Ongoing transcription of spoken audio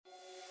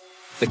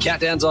The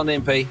countdown's on,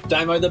 MP.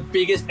 Damo, the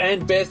biggest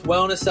and best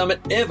wellness summit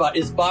ever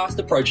is fast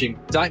approaching.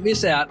 Don't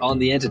miss out on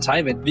the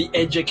entertainment, The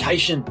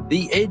education.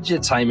 the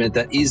edutainment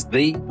that is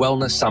the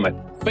Wellness Summit.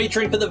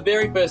 Featuring for the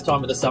very first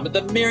time at the summit,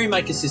 the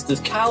Merrymaker sisters,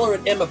 Carla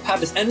and Emma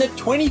Pappas, and the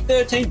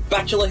 2013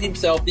 Bachelor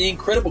himself, the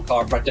incredible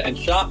chiropractor and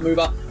sharp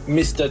mover,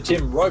 Mr.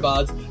 Tim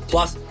Robards,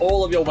 plus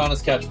all of your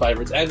Wellness Couch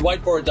favourites. And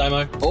wait for it,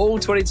 Damo. All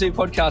 22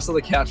 podcasts on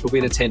the couch will be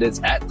in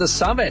attendance at the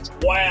summit.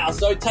 Wow,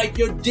 so take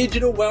your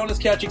digital Wellness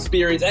Couch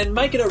experience and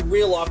make it a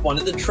real-life one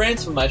at the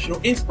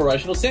transformational,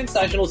 inspirational,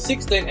 sensational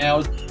 16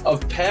 hours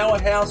of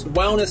Powerhouse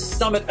Wellness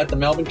Summit at the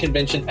Melbourne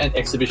Convention and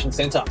Exhibition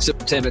Centre.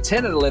 September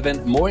 10 and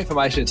 11. More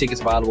information and tickets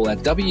available at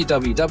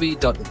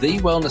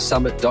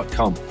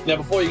www.thewellnesssummit.com. Now,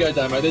 before you go,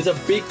 Damo, there's a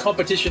big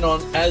competition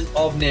on as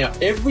of now.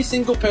 Every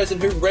single person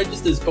who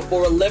registers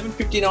before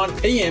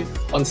 11:59 p.m.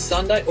 on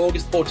Sunday,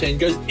 August 14,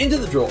 goes into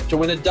the draw to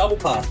win a double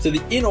pass to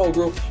the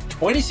inaugural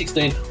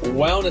 2016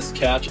 Wellness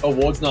Couch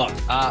Awards Night.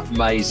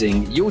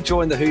 Amazing. You'll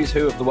join the who's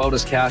who of the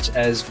Wellness Couch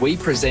as we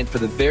present for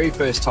the very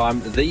first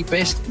time the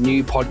best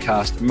new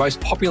podcast,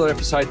 most popular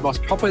episode,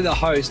 most popular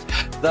host,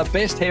 the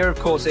best hair, of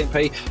course,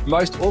 MP,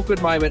 most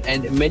awkward moment,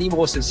 and many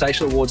more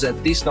sensational awards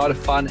at this night of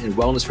fun and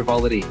wellness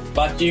frivolity.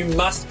 But you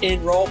must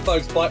enrol,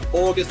 folks, by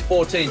August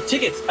 14.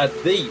 Tickets at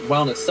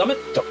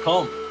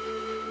thewellnesssummit.com.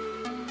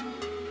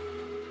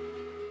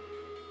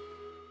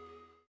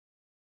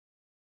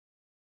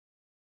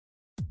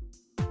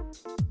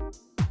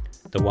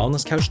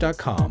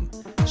 TheWellnessCouch.com,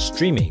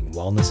 streaming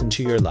wellness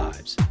into your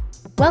lives.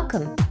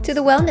 Welcome to the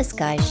Wellness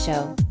Guys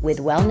Show with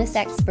wellness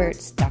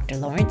experts Dr.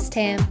 Lawrence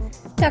Tam,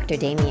 Dr.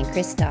 Damien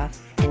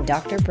Christoph, and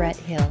Dr. Brett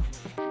Hill.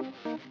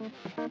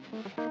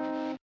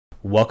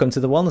 Welcome to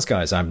The Wellness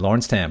Guys. I'm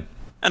Lawrence Tam.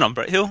 And I'm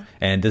Brett Hill.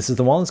 And this is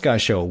The Wellness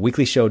Guys Show, a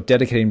weekly show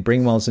dedicating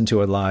bringing wellness into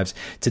our lives.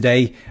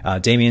 Today,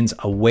 Damien's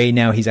away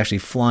now. He's actually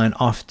flying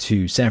off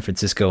to San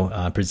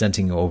Francisco,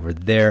 presenting over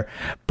there.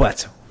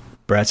 But,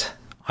 Brett,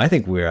 I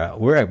think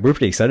we're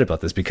pretty excited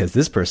about this because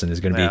this person is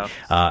going to be,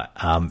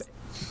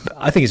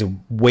 I think he's a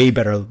way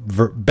better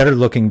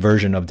looking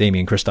version of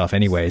Damien Christoph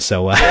anyway.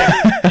 So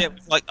yeah,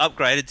 like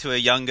upgraded to a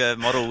younger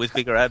model with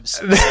bigger abs.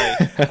 So,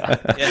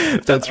 yeah,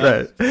 that's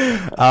right.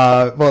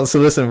 Well, so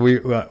listen,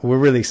 we're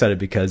really excited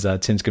because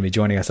Tim's going to be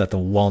joining us at the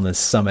Wellness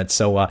Summit.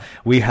 So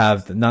we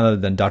have none other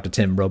than Dr.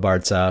 Tim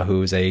Robards,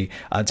 who's a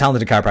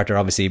talented chiropractor,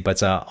 obviously,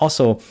 but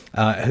also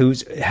who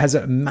has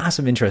a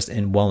massive interest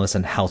in wellness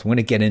and health. We're going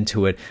to get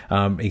into it,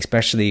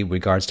 especially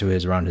regards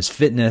to around his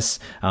fitness.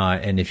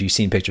 And if you've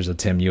seen pictures of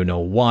Tim, you know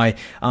why.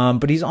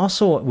 But he's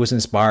also was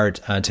inspired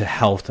to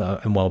health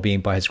and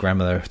well-being by his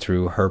grandmother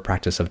through her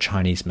practice of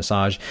Chinese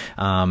massage.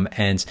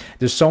 And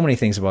there's so many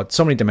things about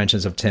so many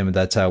dimensions of Tim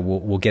that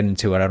we'll get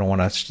into it. I don't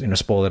want to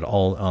spoil it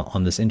all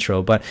on this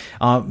intro, but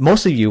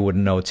most of you would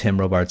know Tim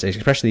Robards,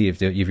 especially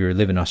if you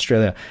live in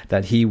Australia,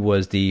 that he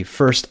was the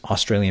first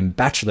Australian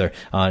bachelor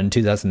in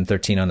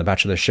 2013 on the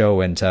Bachelor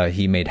show, and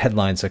he made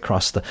headlines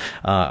across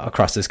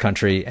this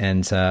country,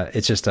 and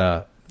it's just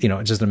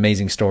just an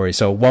amazing story.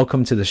 So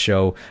welcome to the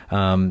show,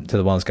 to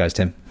the Wellness Guys,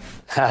 Tim.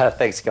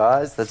 Thanks,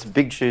 guys. That's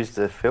big shoes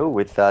to fill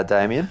with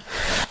Damien.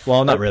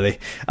 Well, not really.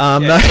 Yeah.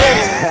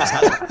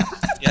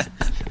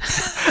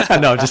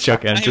 No, I'm just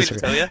joking.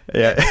 Yeah,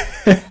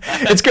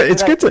 it's good.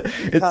 It's good to.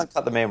 You can't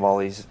cut the man while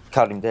he's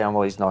cut him down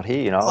while he's not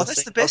here. You know. Oh,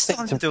 that's the best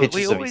time to do it.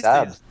 We always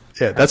do.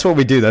 Yeah, that's what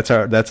we do. That's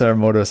our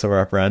modus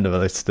operandi.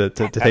 It's to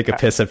take a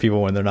piss at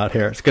people when they're not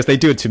here, because they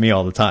do it to me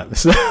all the time.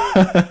 So.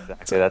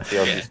 Exactly, that's the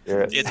Aussie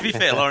spirit. Yeah, to be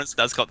fair, Lawrence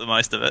does got the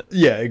most of it.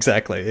 Yeah,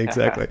 exactly.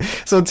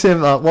 So,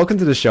 Tim, welcome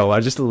to the show. I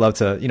just love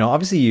to,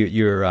 obviously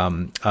you're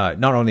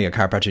not only a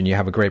chiropractor and you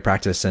have a great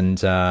practice, and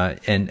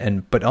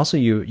but also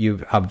you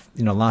have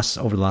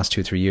over the last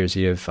 2-3 years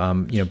you've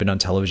been on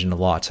television a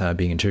lot,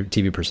 being a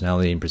TV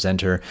personality and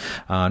presenter,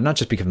 not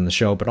just because of the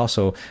show, but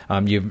also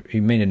you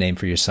made a name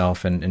for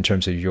yourself in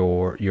terms of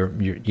your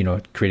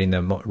creating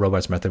the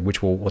Robards method,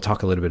 which we'll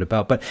talk a little bit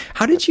about. But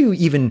how did you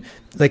even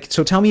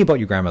so tell me about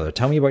your grandmother.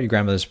 Tell me about your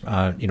grandmother's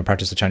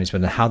practice of Chinese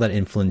medicine, and how that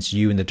influenced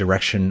you in the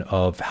direction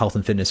of health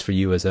and fitness for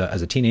you as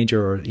a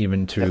teenager, or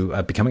even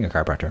through becoming a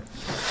chiropractor.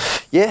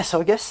 Yeah,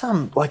 so I guess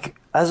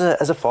as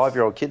a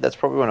 5-year-old kid, that's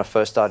probably when I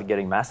first started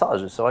getting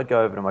massages. So I'd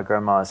go over to my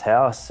grandma's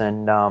house,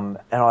 and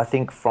I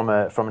think from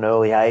an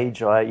early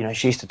age,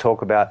 she used to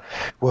talk about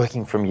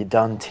working from your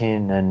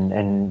Duntin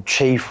and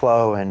chi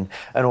flow and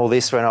all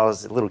this when I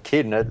was a little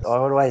kid, and I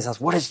would always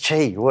ask, what is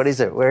chi? What is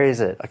it? Where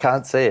is it? I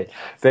can't see it.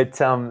 But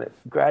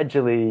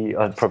gradually,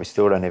 I probably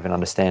still don't even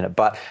understand it.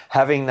 But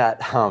having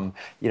that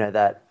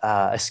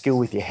a skill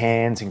with your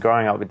hands and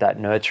growing up with that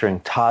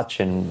nurturing touch,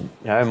 and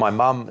my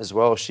mum as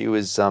well, she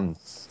was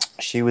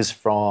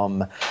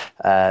from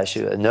a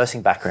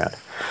nursing background.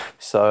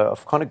 So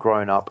I've kind of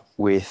grown up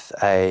with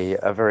a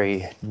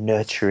very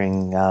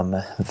nurturing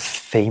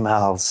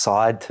female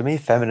side to me,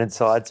 feminine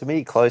side to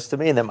me, close to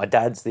me. And then my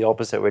dad's the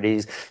opposite, where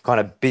he's kind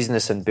of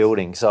business and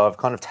building. So I've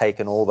kind of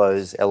taken all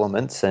those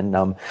elements,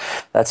 and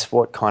that's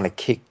what kind of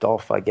kicked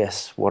off, I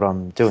guess, what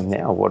I'm doing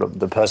now,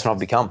 the person I've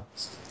become.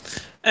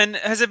 And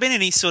has there been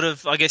any sort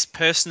of, I guess,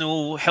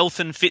 personal health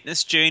and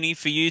fitness journey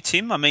for you,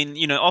 Tim? I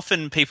mean,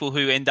 often people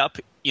who end up,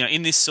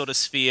 in this sort of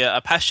sphere are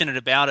passionate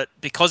about it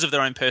because of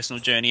their own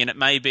personal journey, and it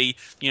may be,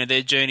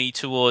 their journey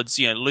towards,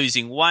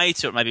 losing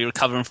weight, or it may be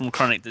recovering from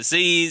chronic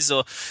disease,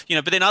 or,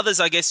 but then others,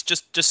 I guess,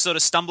 just sort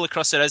of stumble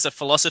across it as a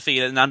philosophy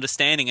and an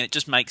understanding, and it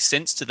just makes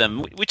sense to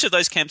them. Which of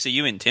those camps are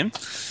you in, Tim?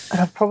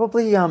 There's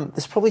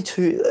probably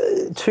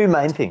two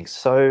main things.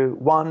 So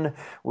one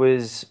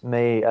was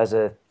me as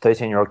a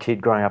 13-year-old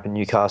kid growing up in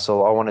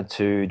Newcastle. I wanted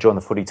to join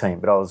the footy team,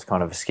 but I was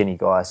kind of a skinny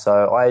guy.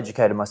 So I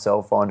educated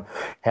myself on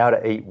how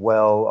to eat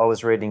well. I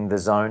was reading the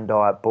Zone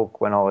Diet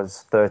book when I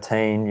was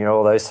 13,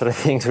 all those sort of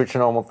things which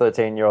normal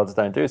 13-year-olds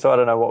don't do. So I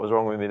don't know what was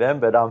wrong with me then,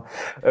 but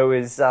it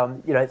was,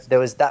 there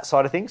was that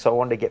side of things. So I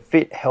wanted to get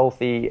fit,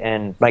 healthy,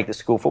 and make the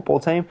school football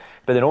team.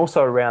 But then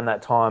also around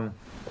that time,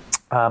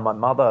 my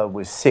mother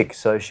was sick,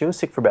 so she was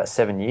sick for about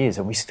 7 years,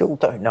 and we still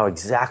don't know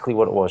exactly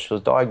what it was. She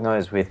was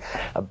diagnosed with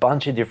a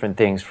bunch of different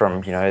things,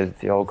 from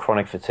the old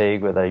chronic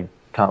fatigue where they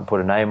can't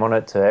put a name on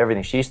it, to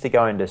everything. She used to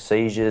go into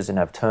seizures and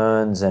have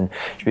turns, and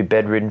she'd be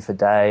bedridden for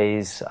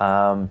days.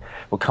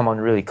 Would come on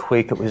really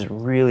quick. It was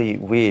really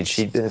weird.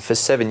 For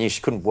 7 years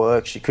she couldn't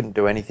work. She couldn't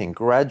do anything.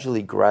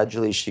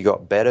 Gradually she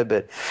got better,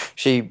 but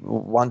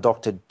one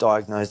doctor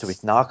diagnosed her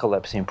with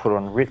narcolepsy and put her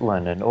on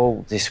Ritalin and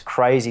all this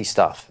crazy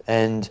stuff.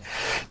 And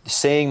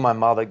seeing my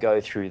mother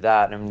go through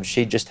that, and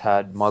she just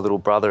had my little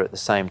brother at the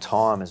same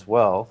time as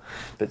well,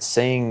 but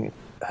seeing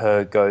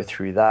her go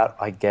through that,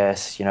 I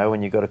guess,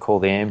 when you got to call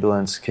the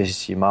ambulance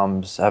because your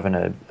mum's having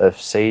a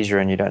seizure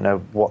and you don't know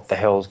what the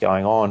hell's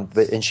going on,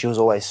 and she was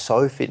always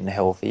so fit and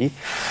healthy,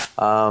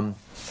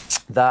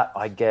 that,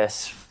 I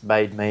guess,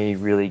 made me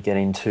really get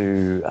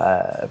into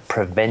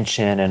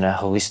prevention and a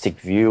holistic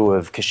view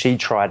of, because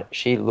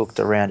she looked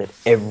around at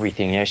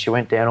everything. She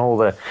went down all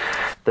the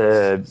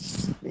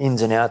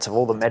ins and outs of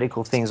all the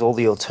medical things, all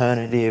the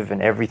alternative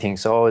and everything.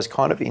 So I was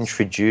kind of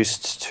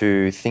introduced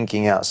to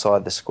thinking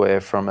outside the square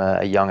from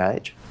a young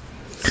age.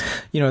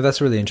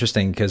 That's really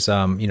interesting because,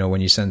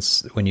 when you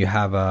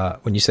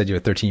said you were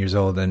 13 years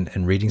old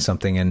and reading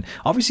something, and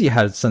obviously you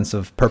had a sense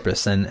of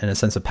purpose and a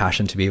sense of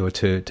passion to be able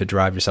to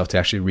drive yourself to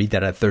actually read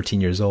that at 13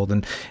 years old,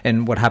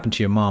 and what happened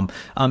to your mom.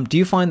 Do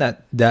you find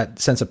that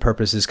sense of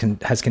purpose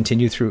has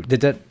continued through,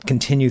 did that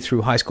continue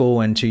through high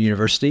school and to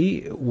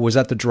university? Was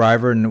that the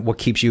driver, and what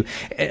keeps you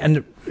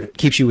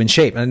in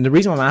shape? And the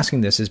reason I'm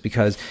asking this is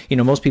because,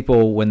 most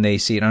people, when they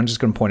see it, I'm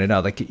just going to point it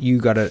out, like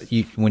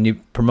when you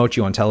promote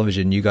you on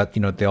television,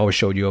 they always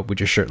showed you up with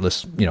your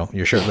shirtless,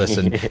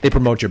 and they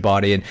promote your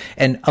body.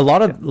 And a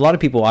lot of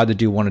people either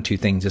do one or two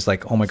things. It's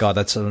like, oh my God,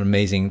 that's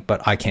amazing,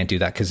 but I can't do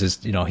that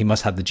because he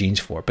must have the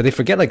genes for it. But they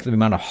forget like the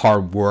amount of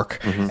hard work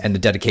and the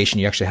dedication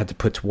you actually had to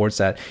put towards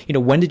that.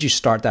 When did you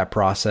start that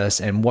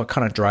process, and what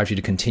kind of drives you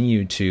to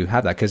continue to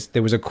have that? Because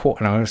there was a quote,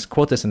 and I'll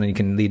quote this and then you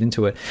can lead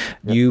into it.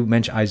 Yep. You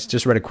mentioned, I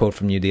just read a quote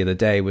from you the other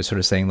day, was sort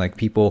of saying like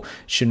people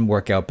shouldn't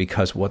work out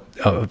because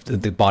of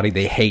the body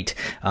they hate.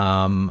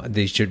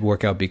 They should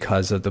work out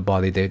because of the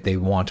body they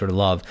want or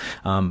love.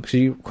 So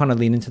you kind of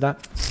lean into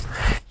that?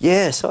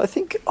 Yeah, so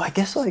I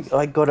guess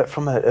I got it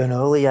from an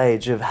early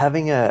age of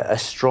having a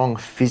strong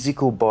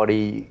physical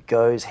body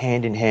goes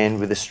hand in hand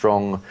with a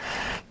strong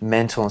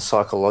mental and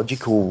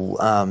psychological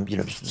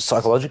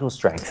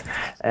strength.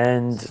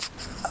 And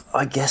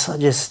I guess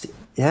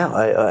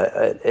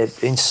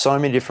in so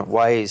many different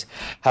ways,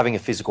 having a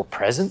physical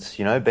presence,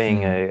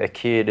 being a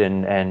kid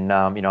and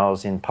I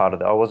was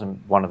I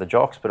wasn't one of the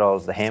jocks, but I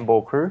was the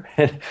handball crew.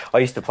 I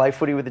used to play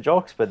footy with the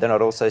jocks, but then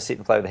I'd also sit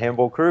and play with the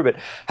handball crew. But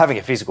having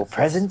a physical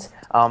presence,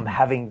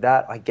 having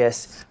that, I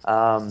guess,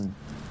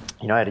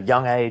 at a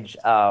young age,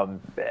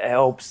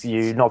 helps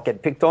you not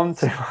get picked on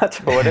too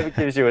much or whatever,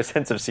 gives you a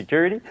sense of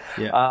security,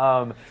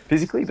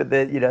 physically. But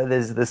then,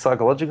 there's the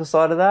psychological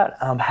side of that.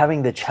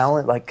 Having the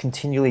challenge, like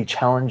continually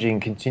challenging,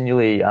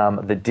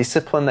 the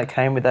discipline that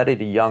came with that at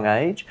a young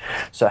age.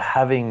 So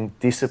having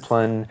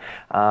discipline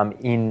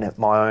in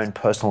my own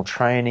personal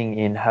training,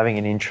 in having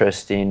an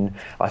interest in,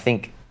 I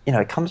think,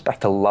 it comes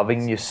back to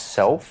loving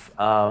yourself.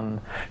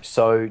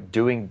 So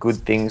doing good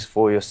things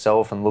for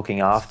yourself and looking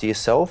after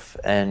yourself.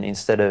 And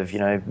instead of,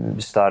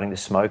 starting to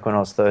smoke when I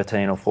was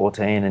 13 or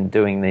 14 and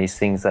doing these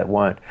things that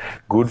weren't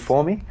good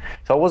for me.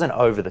 So I wasn't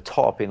over the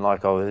top in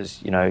like I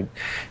was,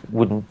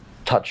 wouldn't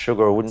touch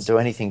sugar or wouldn't do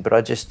anything, but I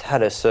just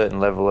had a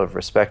certain level of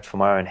respect for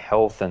my own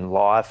health and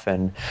life.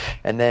 And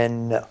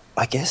then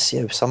I guess,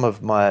 some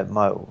of my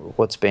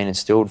what's been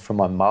instilled from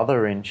my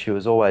mother, and she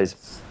was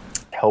always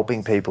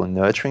helping people and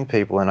nurturing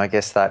people. And I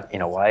guess that,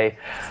 in a way,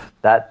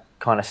 that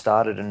kind of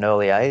started at an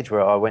early age,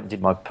 where I went and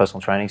did my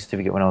personal training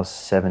certificate when I was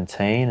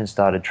 17 and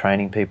started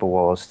training people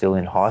while I was still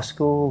in high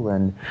school.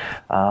 And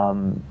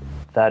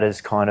that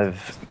has kind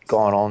of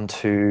gone on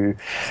to,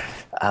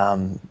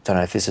 don't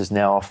know if this is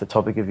now off the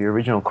topic of your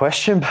original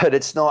question, but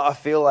it's not. I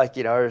feel like,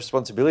 a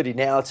responsibility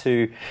now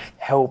to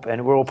help,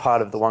 and we're all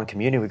part of the one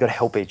community. We've got to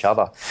help each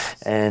other.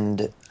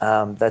 And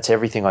that's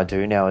everything I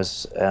do now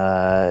is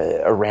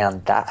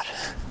around that.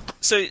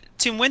 So,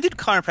 Tim, when did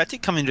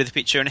chiropractic come into the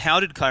picture, and how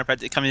did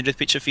chiropractic come into the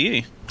picture for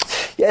you?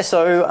 Yeah,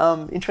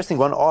 so interesting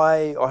one.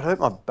 I hurt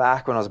my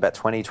back when I was about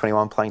 20,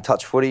 21 playing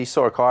touch footy,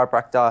 saw a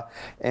chiropractor,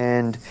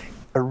 and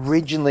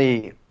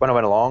originally when I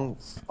went along,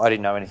 I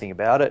didn't know anything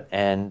about it,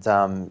 and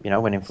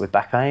went in with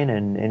back pain,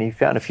 and he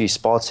found a few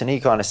spots, and he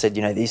kind of said,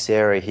 this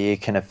area here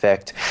can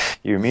affect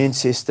your immune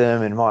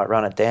system and might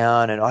run it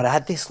down. And I'd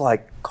had this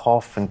like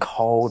cough and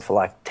cold for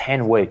like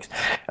 10 weeks,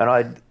 and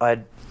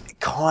I'd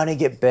kind of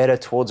get better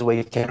towards the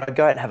weekend. I'd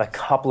go out and have a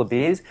couple of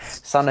beers.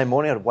 Sunday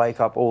morning, I'd wake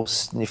up all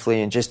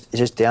sniffly and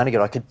just down again.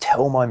 I could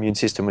tell my immune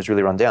system was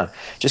really run down.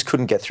 Just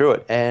couldn't get through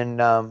it. And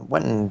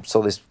went and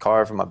saw this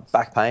chiro for my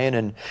back pain,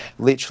 and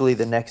literally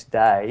the next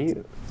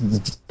day,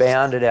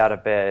 bounded out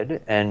of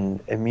bed, and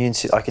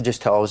I could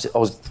just tell I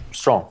was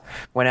strong.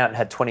 Went out and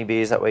had 20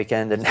 beers that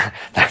weekend, and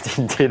that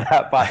didn't do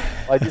that. But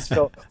I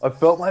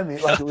felt my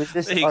immune, like it was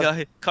just. There you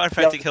go.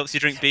 Chiropractic helps you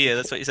drink beer.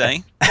 That's what you're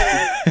saying.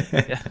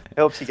 Yeah.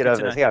 Helps you get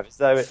over the hangover.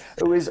 So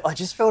I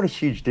just felt a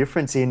huge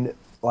difference in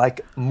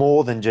like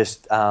more than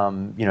just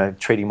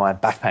treating my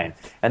back pain,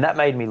 and that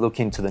made me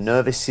look into the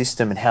nervous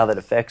system and how that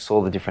affects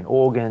all the different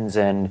organs,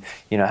 and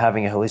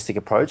having a holistic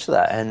approach to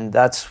that, and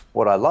that's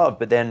what I love.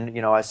 But then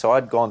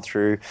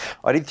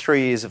I did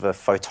 3 years of a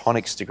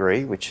photonics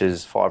degree, which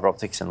is fiber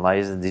optics and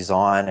laser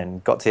design,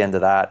 and got to the end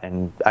of that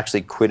and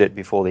actually quit it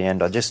before the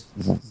end. I just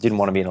didn't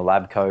want to be in a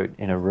lab coat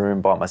in a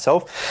room by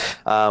myself.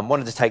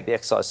 Wanted to take the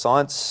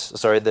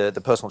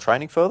the personal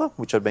training further,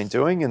 which I'd been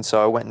doing, and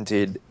so I went and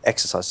did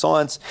exercise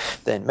science,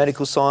 then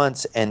medical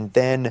science, and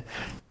then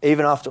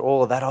even after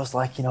all of that, I was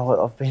like,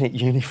 I've been at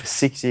uni for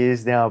 6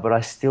 years now, but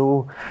I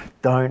still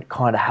don't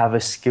kind of have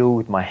a skill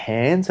with my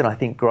hands. And I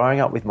think growing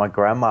up with my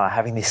grandma,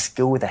 having this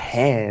skill with the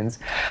hands,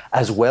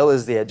 as well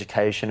as the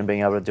education and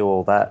being able to do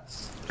all that,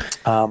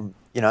 I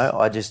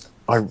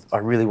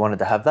really wanted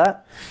to have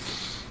that.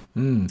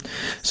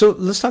 So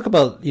let's talk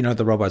about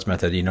the robots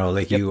method.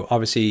 You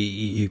obviously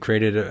you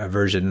created a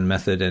version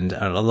method, and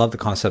I love the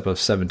concept of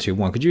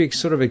 721. Could you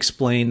sort of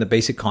explain the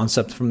basic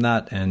concept from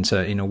that, and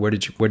where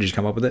did you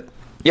come up with it?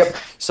 Yep.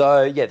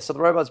 So the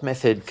robots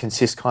method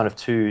consists kind of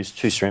two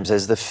streams.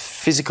 There's the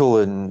physical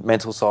and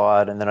mental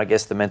side, and then I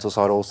guess the mental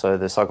side also,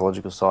 the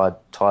psychological side,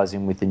 ties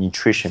in with the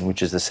nutrition,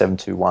 which is the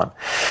 721.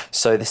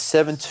 So the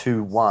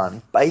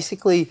 721,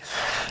 basically,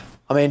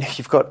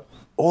 you've got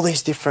all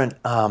these different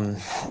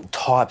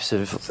types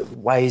of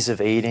ways of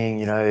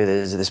eating.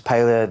 There's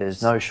paleo,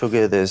 there's no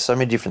sugar, there's so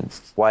many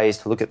different ways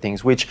to look at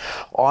things, which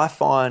I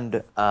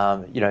find,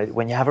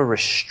 when you have a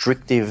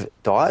restrictive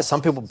diet,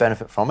 some people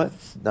benefit from it,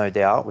 no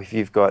doubt. If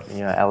you've got,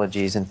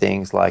 allergies and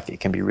things, like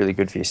it can be really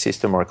good for your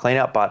system or a clean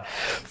out. But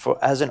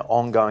as an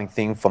ongoing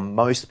thing for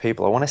most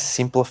people, I want to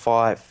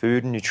simplify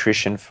food and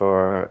nutrition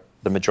for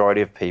the majority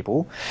of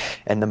people,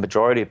 and the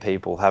majority of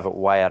people have it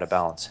way out of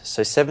balance.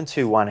 So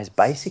 721 is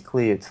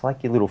basically, it's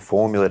like your little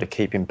formula to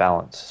keep in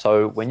balance.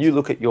 So when you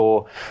look at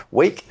your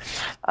week,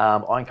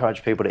 I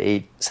encourage people to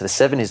eat, so the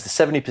 7 is the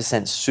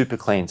 70% super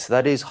clean. So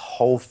that is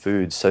whole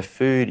foods. So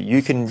food,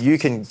 you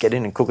can get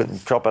in and cook it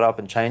and chop it up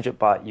and change it,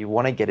 but you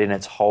want to get in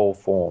its whole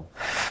form.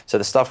 So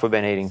the stuff we've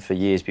been eating for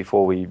years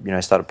before we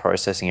started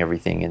processing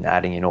everything and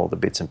adding in all the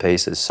bits and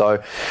pieces.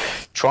 So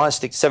try and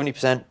stick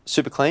 70%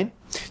 super clean,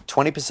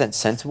 20%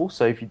 sensible.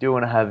 So if you do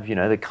want to have,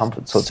 the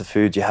comfort sorts of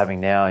foods you're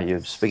having now, your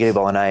spaghetti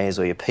bolognese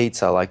or your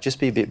pizza, just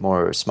be a bit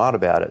more smart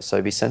about it.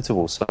 So be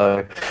sensible.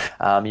 So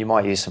you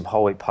might use some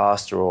whole wheat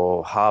pasta,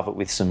 or halve it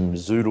with some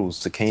zoodles,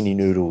 zucchini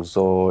noodles,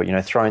 or,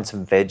 throw in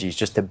some veggies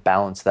just to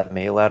balance that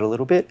meal out a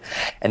little bit.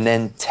 And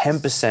then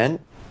 10%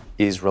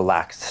 is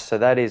relaxed. So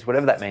that is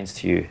whatever that means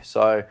to you.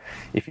 So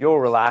if you're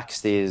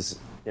relaxed is,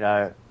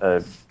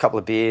 a couple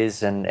of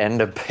beers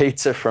and a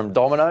pizza from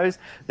Domino's,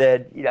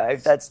 then,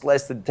 if that's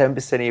less than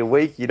 10% of your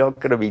week, you're not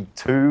going to be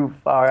too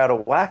far out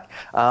of whack.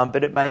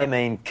 But it may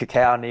mean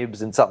cacao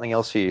nibs and something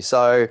else for you.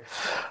 So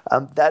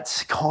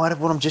that's kind of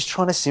what I'm just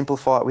trying to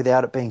simplify it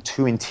without it being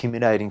too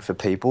intimidating for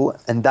people.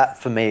 And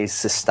that for me is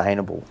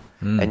sustainable.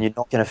 And you're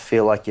not going to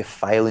feel like you're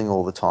failing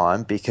all the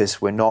time,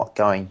 because we're not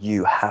going,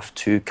 you have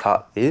to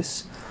cut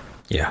this.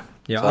 Yeah.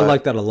 Yeah, so, I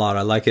like that a lot.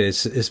 I like it.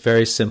 It's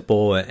very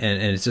simple, and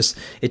it's just,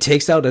 it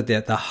takes out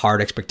the hard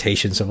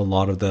expectations of a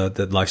lot of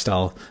the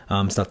lifestyle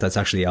stuff that's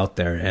actually out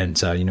there.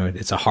 And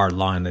it's a hard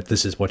line that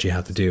this is what you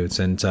have to do. It's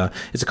a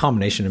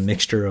combination, a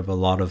mixture of a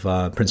lot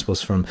of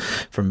principles from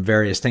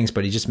various things,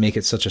 but you just make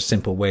it such a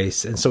simple way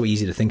and so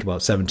easy to think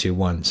about.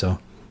 721. So.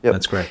 Yep.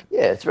 That's great.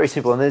 Yeah, it's very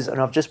simple. And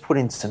I've just put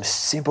in some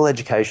simple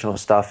educational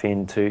stuff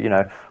into,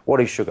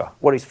 what is sugar?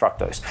 What is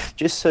fructose?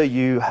 Just so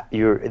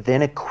you're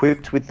then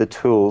equipped with the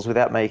tools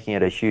without making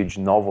it a huge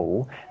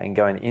novel and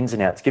going ins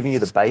and outs, giving you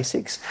the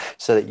basics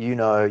so that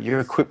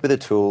you're equipped with the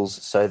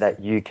tools so that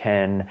you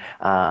can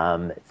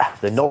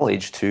have the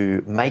knowledge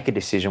to make a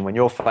decision when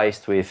you're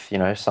faced with,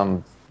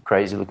 some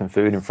crazy looking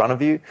food in front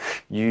of you.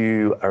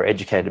 You are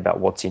educated about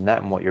what's in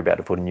that and what you're about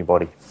to put in your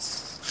body.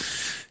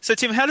 So,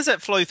 Tim, how does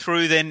that flow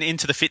through then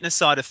into the fitness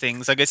side of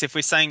things? I guess if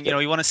we're saying,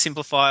 we want to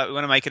simplify it, we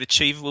want to make it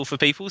achievable for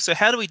people. So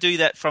how do we do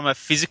that from a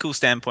physical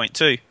standpoint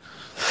too?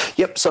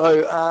 Yep.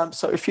 So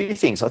a few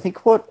things. I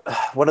think what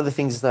are the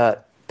things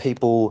that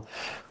people,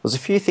 there's a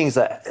few things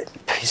that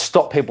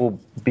stop people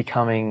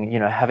becoming,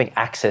 having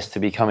access to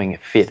becoming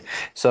fit.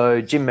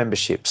 So gym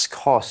memberships,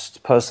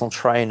 cost, personal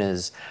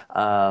trainers,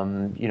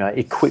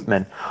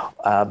 equipment,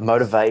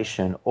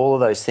 motivation, all of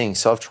those things.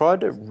 So I've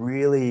tried to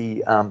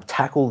really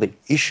tackle the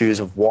issues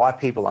of why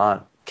people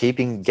aren't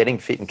getting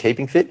fit and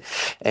keeping fit,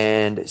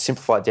 and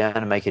simplify it down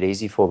and make it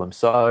easy for them.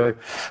 So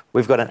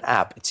we've got an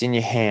app, it's in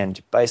your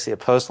hand, basically a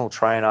personal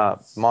trainer,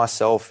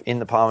 myself, in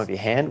the palm of your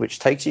hand, which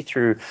takes you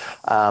through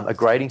a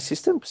grading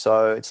system.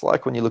 So it's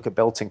like when you look at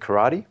belts in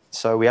karate.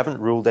 So we haven't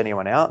ruled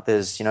anyone out.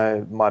 There's,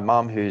 my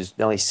mum who's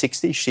nearly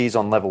 60, she's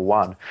on level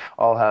 1.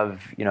 I'll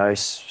have,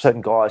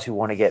 certain guys who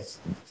want to get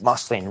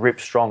muscly and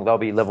ripped strong, they'll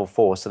be level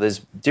 4. So there's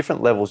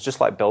different levels, just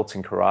like belts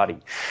in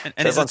karate.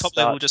 And is the top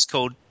level just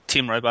called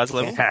Tim Robard's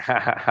level? It's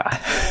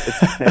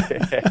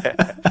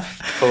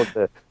called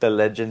the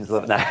Legends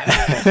level. No.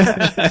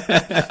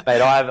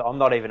 Mate, I'm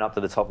not even up to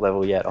the top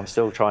level yet. I'm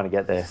still trying to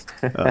get there.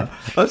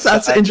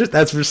 That's interesting.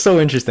 That's so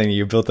interesting.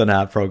 You built an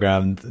app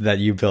program that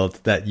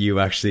you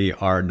actually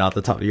are not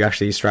the top. You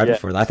actually striving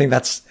for that. I think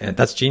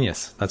that's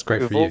genius. That's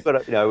great for you. We've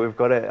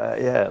got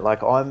to,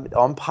 like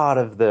I'm part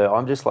of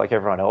I'm just like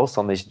everyone else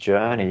on this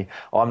journey.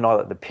 I'm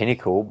not at the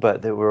pinnacle,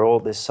 but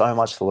there's so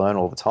much to learn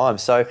all the time.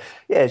 So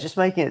yeah, just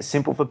making it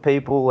simple for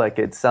people. Like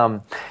it's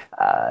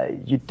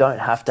you don't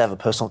have to have a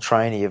personal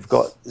trainer. You've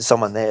got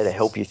someone there to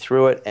help you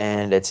through it,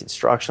 and it's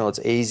instructional, it's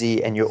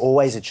easy, and you're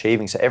always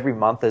achieving. So every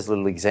month there's a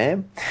little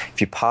exam.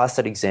 If you pass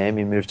that exam,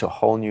 you move to a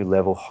whole new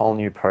level, whole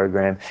new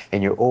program,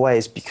 and you're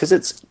always, because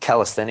it's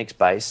calisthenics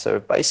based, so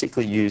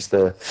basically use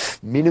the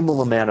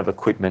minimal amount of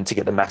equipment to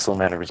get the maximum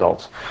amount of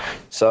results.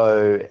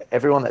 So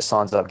everyone that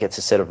signs up gets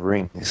a set of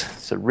rings.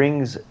 So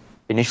rings,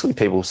 initially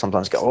people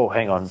sometimes go, oh,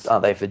 hang on,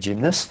 aren't they for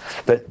gymnasts?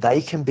 But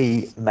they can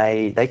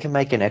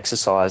make an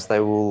exercise. They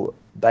will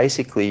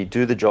basically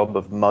do the job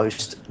of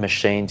most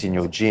machines in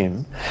your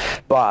gym,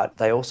 but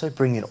they also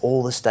bring in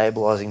all the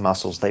stabilizing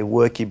muscles. They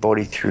work your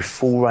body through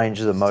full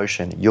ranges of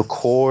motion. Your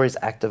core is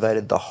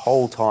activated the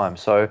whole time.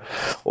 So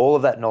all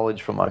of that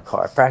knowledge from my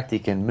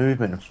chiropractic and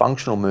movement and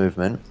functional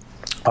movement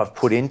I've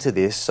put into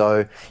this,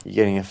 so you're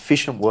getting an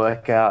efficient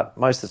workout.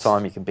 Most of the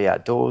time you can be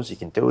outdoors, you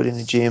can do it in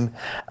the gym,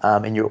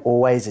 and you're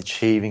always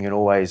achieving and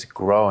always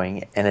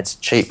growing, and it's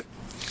cheap.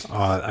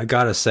 I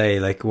gotta say,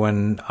 like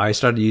when I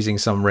started using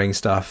some ring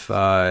stuff,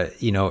 at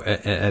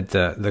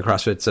the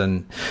CrossFits,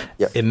 and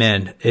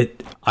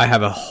I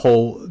have a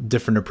whole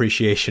different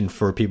appreciation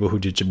for people who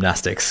do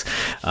gymnastics.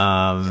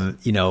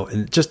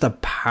 And just the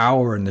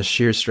power and the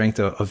sheer strength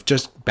of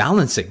just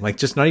balancing, like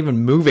just not even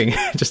moving,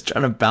 just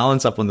trying to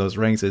balance up on those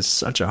rings is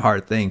such a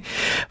hard thing.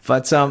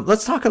 But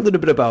let's talk a little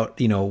bit about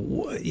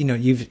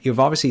you've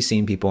obviously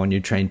seen people and you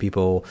train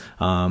people,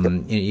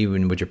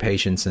 even with your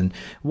patients. And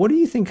what do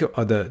you think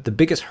are the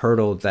biggest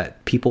hurdle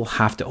that people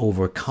have to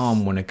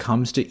overcome when it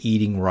comes to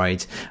eating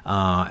right,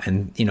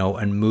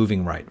 and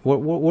moving right?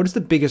 What is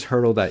the biggest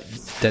hurdle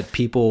that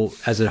people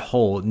as a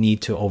whole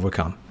need to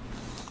overcome?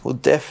 Well,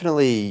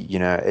 definitely,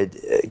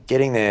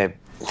 getting their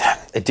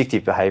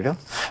addictive behavior,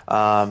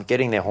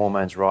 getting their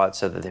hormones right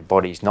so that their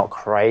body's not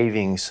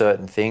craving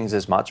certain things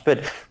as much,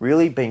 but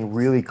really being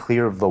really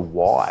clear of the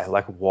why.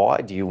 Like, why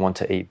do you want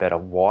to eat better?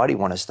 Why do you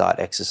want to start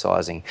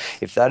exercising?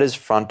 If that is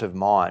front of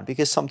mind,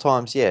 because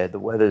sometimes, the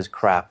weather's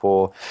crap,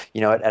 or,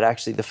 it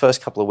actually, the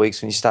first couple of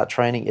weeks when you start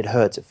training, it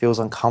hurts, it feels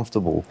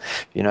uncomfortable.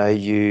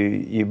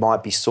 You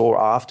might be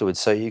sore afterwards.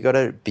 So you got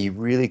to be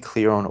really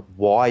clear on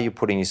why you're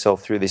putting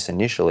yourself through this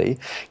initially,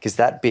 because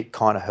that bit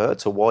kind of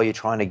hurts, or while you're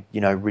trying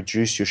to,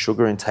 reduce your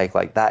sugar intake,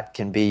 like that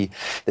can be,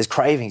 there's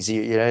cravings,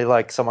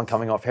 like someone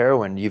coming off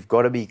heroin. You've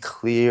got to be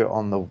clear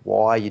on the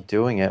why you're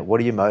doing it. What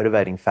are your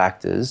motivating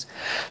factors?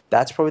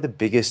 That's probably the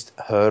biggest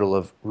hurdle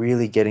of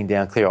really getting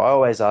down clear. I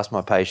always ask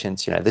my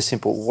patients, the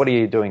simple, what are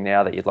you doing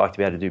now that you'd like to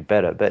be able to do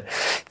better? But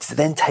it's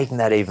then taking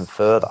that even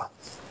further.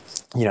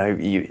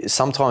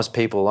 Sometimes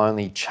people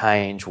only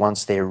change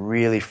once they're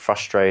really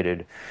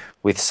frustrated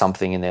with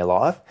something in their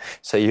life.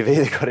 So you've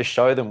either got to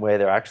show them where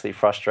they're actually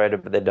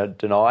frustrated, but they're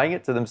denying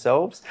it to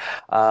themselves.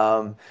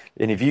 And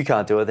if you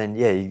can't do it, then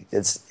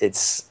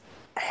it's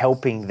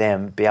helping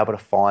them be able to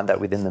find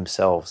that within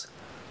themselves.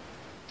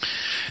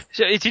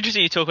 So it's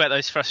interesting you talk about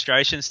those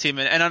frustrations, Tim,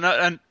 and I know,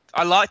 and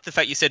I like the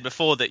fact you said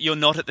before that you're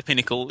not at the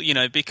pinnacle,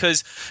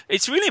 because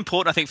it's really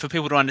important, I think, for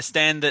people to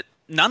understand that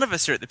none of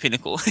us are at the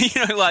pinnacle.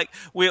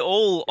 We're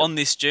all on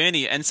this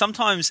journey, and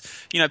sometimes,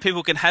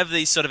 people can have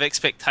these sort of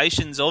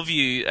expectations of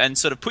you and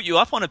sort of put you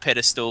up on a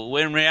pedestal,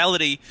 where in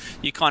reality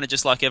you're kind of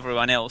just like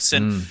everyone else.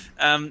 And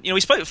we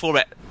spoke before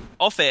about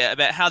off air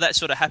about how that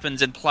sort of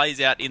happens and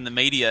plays out in the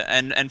media,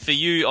 and for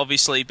you,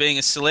 obviously, being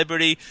a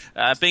celebrity,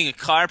 being a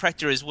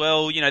chiropractor as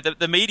well,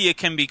 the media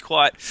can be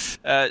quite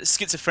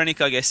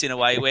schizophrenic, I guess, in a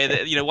way,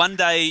 where one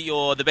day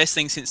you're the best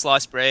thing since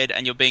sliced bread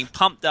and you're being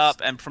pumped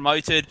up and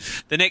promoted.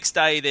 The next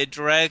day they're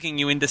dragging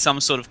you into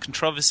some sort of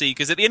controversy,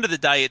 because at the end of the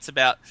day it's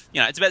about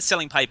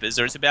selling papers,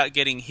 or it's about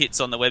getting hits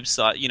on the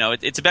website.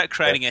 It's about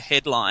creating a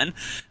headline.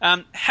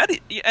 And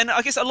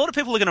I guess a lot of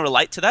people are going to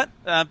relate to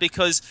that,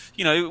 because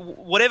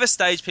whatever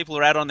stage people people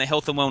are out on their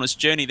health and wellness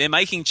journey, they're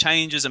making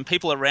changes and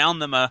people around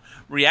them are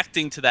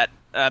reacting to that,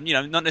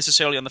 not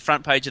necessarily on the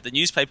front page of the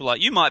newspaper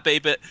like you might be,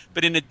 but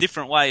in a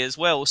different way as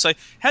well. So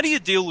how do you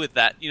deal with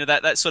that,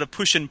 that sort of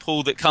push and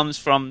pull that comes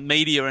from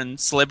media and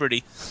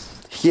celebrity?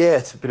 Yeah,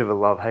 it's a bit of a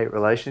love-hate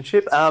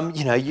relationship.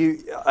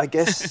 I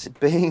guess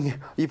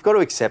you've got to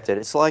accept it.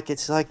 It's like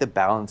the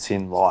balance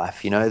in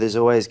life. There's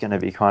always going to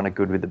be kind of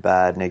good with the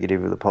bad,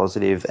 negative with the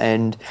positive,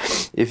 and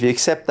if you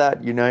accept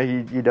that, you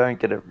don't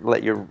get to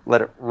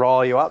let it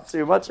rile you up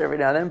too much every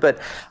now and then. But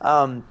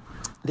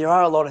there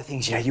are a lot of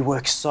things, you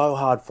work so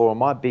hard for.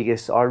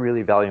 I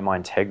really value my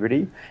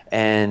integrity,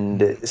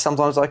 and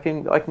sometimes I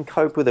can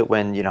cope with it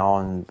when,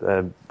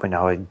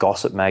 a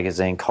gossip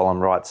magazine column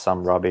writes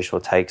some rubbish or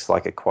takes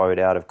like a quote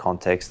out of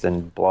context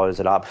and blows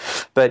it up.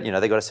 But,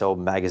 they got to sell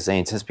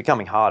magazines. It's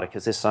becoming harder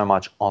because there's so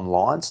much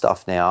online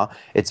stuff now.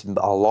 It's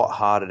a lot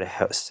harder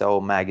to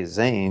sell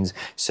magazines,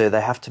 so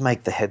they have to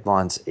make the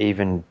headlines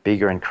even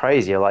bigger and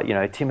crazier. Like,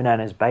 Tim and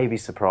Anna's baby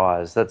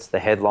surprise. That's the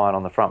headline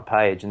on the front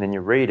page, and then you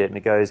read it and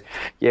it goes,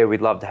 yeah,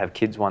 we'd love to have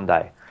kids one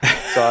day.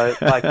 So,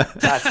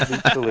 that's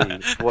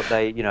literally what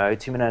they,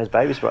 Tim and Anna's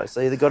baby surprise.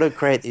 So they've got to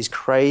create these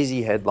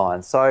crazy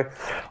headlines. So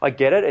I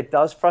get it. It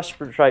does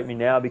frustrate me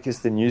now because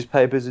the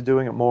newspapers are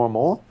doing it more and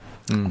more,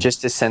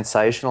 just to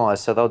sensationalize.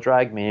 So they'll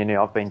drag me in.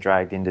 I've been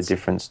dragged into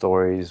different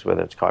stories,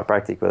 whether it's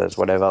chiropractic, whether it's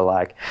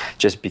whatever,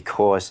 just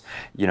because,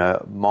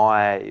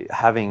 my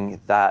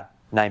having that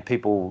name,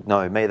 people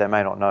know me, they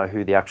may not know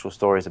who the actual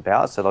story is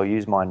about, so they'll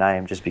use my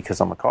name just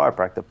because I'm a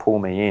chiropractor, pull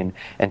me in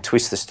and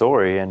twist the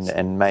story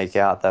and make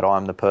out that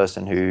I'm the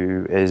person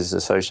who is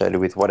associated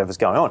with whatever's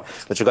going on,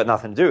 which I've got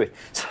nothing to do with.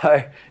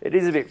 So it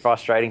is a bit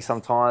frustrating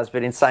sometimes,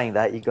 but in saying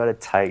that, you've got to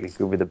take the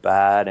good with the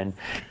bad, and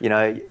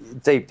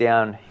deep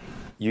down,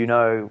 you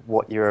know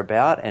what you're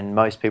about, and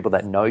most people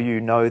that know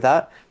you know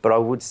that. But I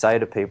would say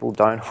to people,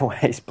 don't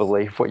always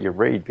believe what you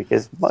read,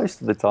 because most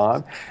of the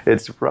time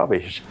it's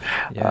rubbish.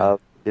 Yeah.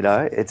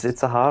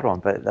 It's a hard one,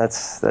 but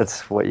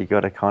that's what you got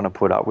to kind of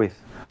put up with.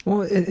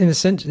 Well, in a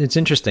sense, it's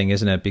interesting,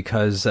 isn't it?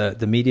 Because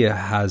the media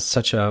has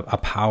such a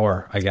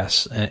power, I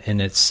guess, in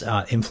its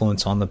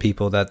influence on the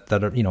people that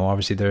are,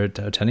 obviously they're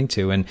attending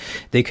to, and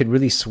they could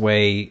really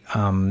sway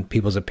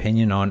people's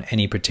opinion on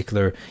any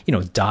particular,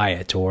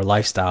 diet or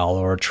lifestyle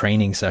or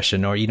training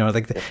session or,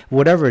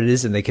 whatever it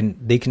is, and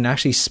they can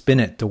actually spin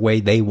it the way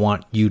they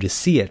want you to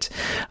see it.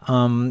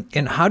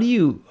 And how do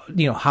you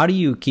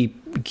keep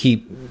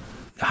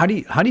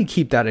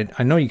that in?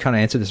 I know you kind of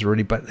answered this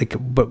already, but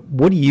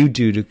what do you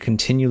do to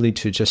continually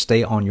to just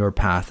stay on your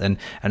path, and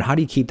how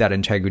do you keep that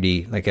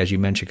integrity, as you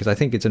mentioned? Because I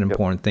think it's an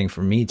important thing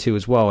for me too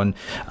as well. And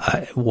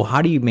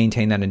how do you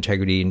maintain that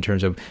integrity in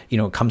terms of,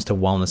 it comes to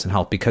wellness and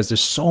health? Because there's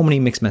so many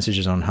mixed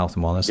messages on health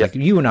and wellness. Like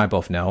you and I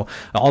both know,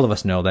 all of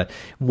us know that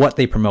what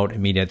they promote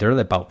in media, they're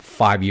about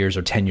 5 years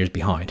or 10 years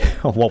behind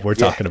of what we're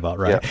talking about,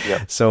 right?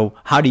 So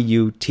how do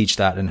you teach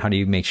that, and how do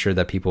you make sure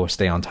that people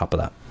stay on top of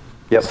that?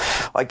 Yep.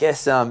 I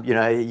guess,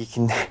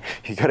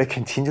 you got to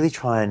continually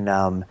try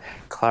and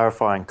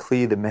clarify and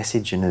clear the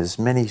message in as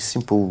many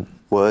simple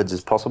words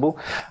as possible.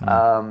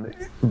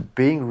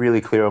 Being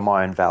really clear on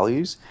my own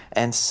values.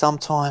 And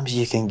sometimes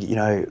you can,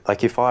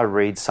 if I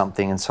read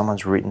something and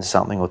someone's written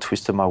something or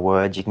twisted my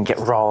words, you can get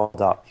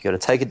rolled up. You got to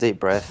take a deep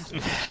breath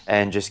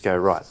and just go,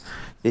 right,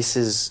 this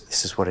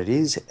is what it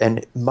is.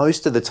 And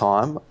most of the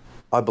time,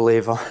 I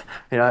believe,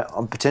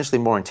 I'm potentially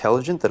more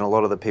intelligent than a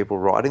lot of the people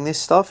writing this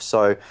stuff.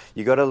 So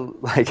you got to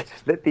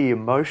let the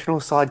emotional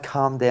side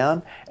calm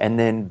down and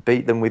then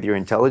beat them with your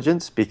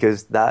intelligence,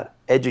 because that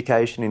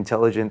education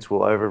intelligence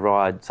will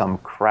override some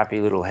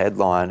crappy little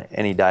headline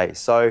any day.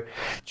 So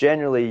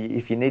generally,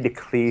 if you need to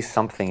clear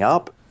something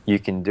up, you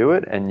can do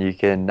it, and you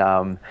can,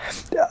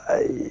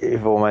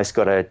 you've almost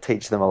got to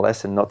teach them a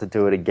lesson not to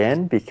do it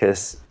again,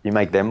 because you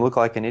make them look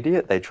like an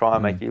idiot. They try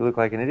and make you look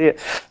like an idiot.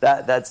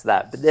 That's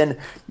that. But then,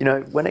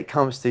 when it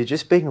comes to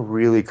just being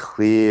really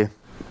clear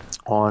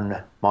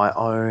on my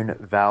own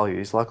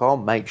values, I'll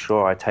make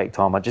sure I take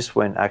time. I just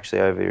went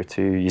actually over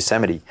to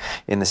Yosemite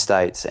in the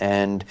States,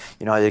 and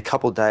I did a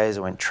couple of days.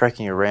 I went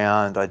trekking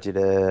around. I did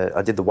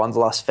the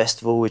Wanderlust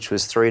Festival, which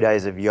was 3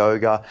 days of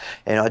yoga,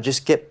 and I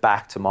just get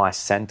back to my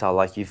center.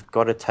 You've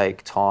got to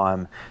take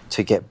time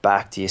to get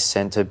back to your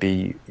center.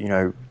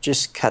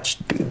 Just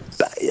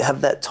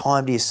have that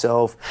time to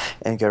yourself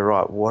and go,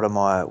 right, what are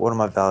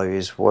my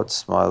values?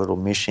 What's my little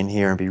mission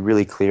here? And be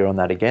really clear on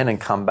that again, and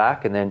come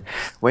back. And then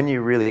when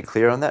you're really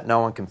clear on that, no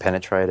one can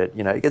penetrate it.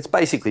 It's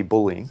basically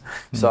bullying.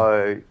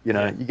 So,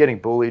 you're getting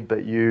bullied,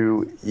 but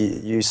you're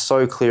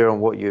so clear on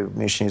what your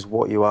mission is,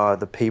 what you are,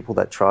 the people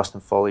that trust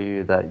and follow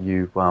you, that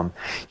you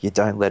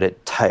don't let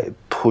it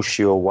push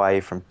you away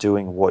from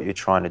doing what you're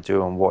trying to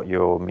do and what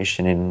your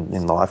mission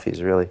in life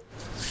is, really.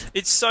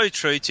 It's so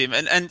true, Tim.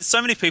 And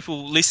so many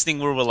people listening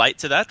will relate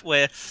to that,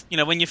 where,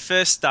 when you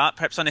first start,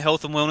 perhaps on a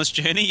health and wellness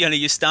journey,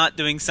 you start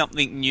doing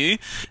something new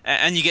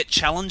and you get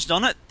challenged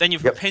on it, then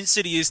your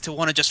propensity is to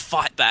want to just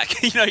fight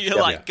back. You're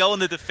go on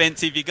the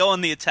defensive, you go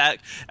on the attack,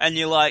 and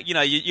you're like,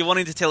 you're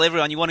wanting to tell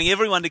everyone, you're wanting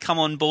everyone to come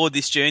on board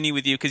this journey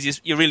with you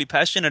because you're really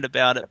passionate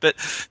about it. But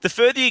the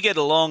further you get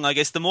along, I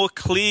guess, the more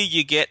clear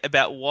you get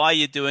about why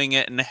you're doing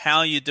it and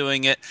how you're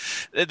doing it,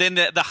 then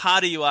the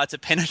harder you are to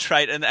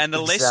penetrate, and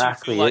the less you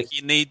feel like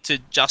you need to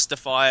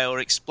justify or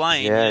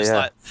explain. You're just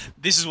like,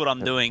 this is what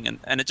I'm doing,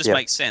 and it just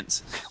makes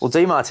sense. Well,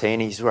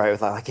 DeMartini's right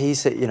with like he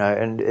said,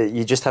 and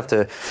you just have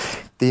to.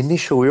 The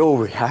initial, we all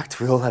react.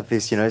 We all have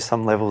this,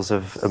 some levels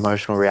of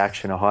emotional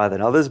reaction are higher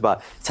than others.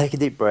 But take a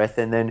deep breath,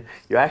 and then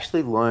you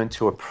actually learn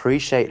to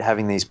appreciate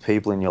having these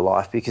people in your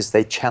life because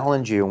they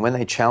challenge you, and when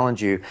they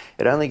challenge you,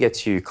 it only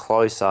gets you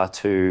closer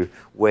to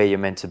where you're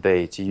meant to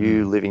be, to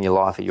you living your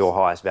life at your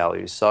highest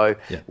values. So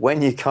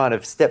when you kind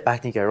of step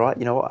back and you go, right,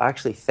 you know what, I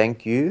actually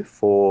thank you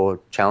for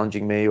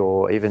challenging me,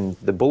 or even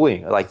the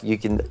bullying. Like, you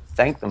can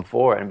thank them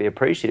for it and be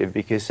appreciative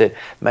because it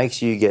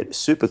makes you get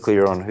super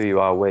clear on who you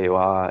are, where you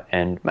are,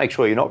 and make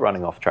sure you're not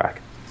running off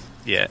track.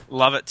 Yeah,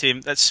 love it,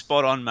 Tim. That's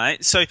spot on,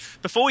 mate. So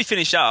before we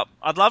finish up,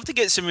 I'd love to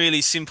get some really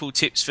simple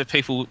tips for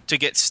people to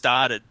get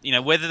started,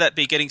 whether that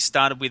be getting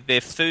started with their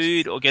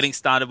food or getting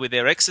started with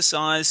their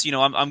exercise.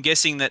 I'm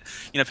guessing that,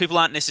 people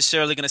aren't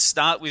necessarily going to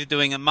start with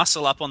doing a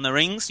muscle up on the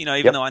rings,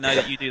 even though I know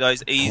that you do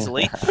those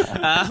easily.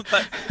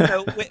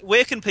 But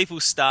where can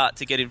people start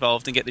to get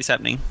involved and get this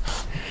happening?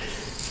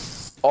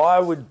 I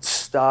would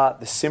start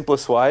the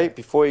simplest way.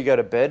 Before you go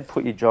to bed,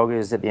 put your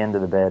joggers at the end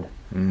of the bed.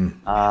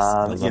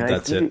 I love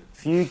that tip.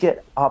 If you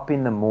get up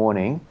in the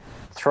morning,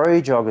 throw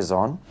your joggers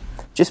on,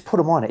 just put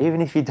them on.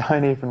 Even if you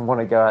don't even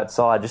want to go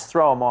outside, just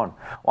throw them on.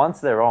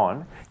 Once they're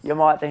on, you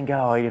might then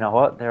go, oh, you know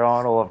what, they're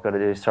on, all I've got to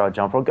do is throw a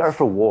jumper or go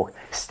for a walk.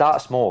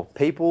 Start small.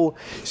 People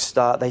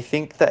they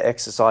think that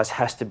exercise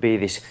has to be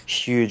this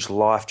huge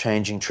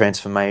life-changing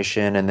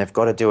transformation, and they've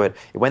got to do it.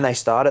 When they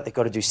start it, they've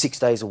got to do 6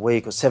 days a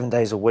week or 7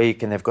 days a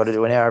week, and they've got to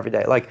do an hour every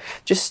day. Like,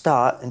 just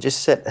start and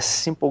just set a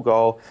simple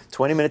goal,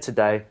 20 minutes a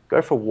day,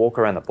 go for a walk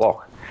around the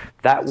block.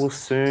 That will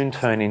soon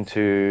turn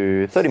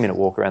into a 30-minute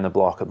walk around the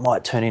block. It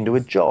might turn into a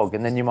jog,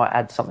 and then you might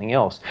add something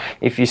else.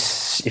 If you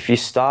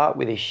start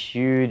with a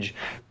huge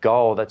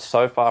goal that's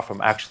so far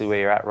from actually where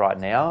you're at right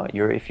now,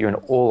 if you're an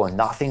all or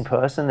nothing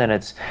person, then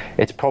it's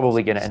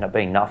probably going to end up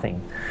being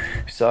nothing.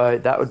 So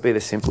that would be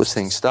the simplest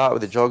thing. Start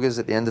with the joggers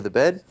at the end of the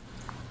bed,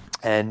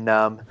 and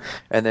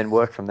then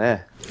work from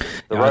there.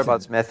 The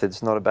robots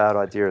method's not a bad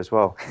idea as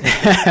well.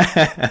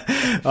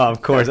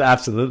 Of course,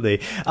 absolutely.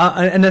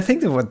 And I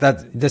think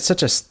that's such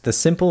the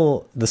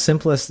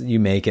simplest you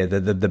make it,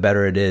 the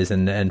better it is.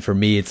 And for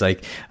me, it's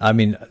like, I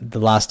mean, the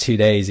last 2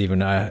 days,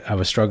 even I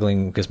was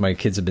struggling because my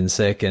kids have been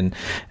sick, and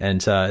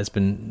it's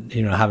been,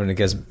 having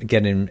to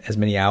get in as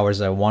many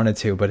hours as I wanted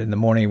to. But in the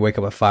morning, you wake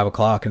up at 5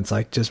 o'clock, and it's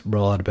like, just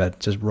roll out of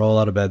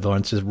bed,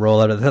 Lawrence, just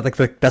roll out of bed.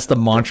 Like that's the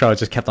mantra I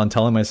just kept on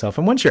telling myself.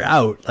 And once you're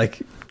out,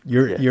 like,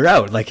 you're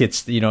out. Like,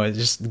 it's, it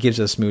just gives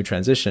a smooth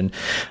transition.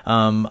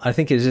 I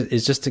think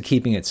it's just to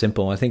keeping it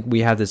simple. I think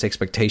we have this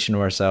expectation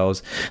of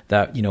ourselves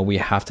that, we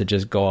have to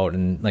just go out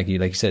and, like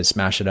you said,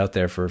 smash it out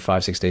there for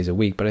 5-6 days a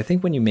week. But I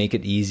think when you make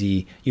it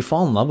easy, you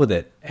fall in love with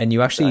it, and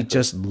you actually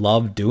just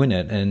love doing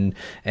it,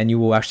 and you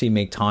will actually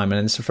make time.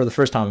 And it's for the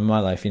first time in my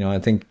life, I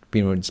think,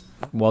 it's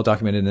well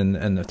documented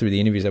and through the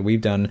interviews that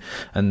we've done,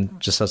 and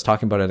just us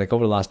talking about it, like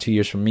over the last 2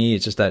 years for me,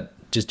 it's just that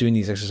just doing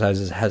these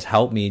exercises has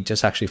helped me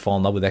just actually fall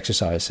in love with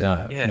exercise more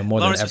Lawrence than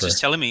ever. was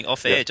just telling me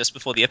off air just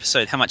before the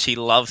episode how much he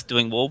loved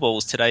doing wall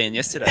balls today and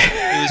yesterday.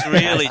 He was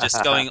really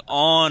just going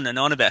on and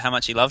on about how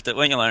much he loved it,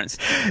 weren't you, Lawrence?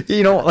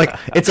 Like,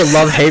 it's a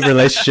love-hate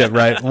relationship,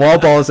 right? Wall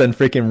balls and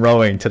freaking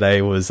rowing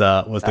today was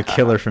the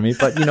killer for me.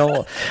 But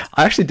I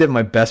actually did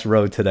my best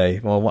row today.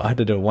 Well, I had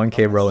to do a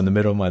 1K row in the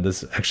middle of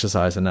this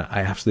exercise, and I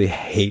absolutely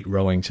hate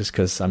rowing just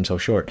because I'm so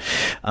short.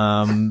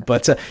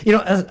 But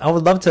I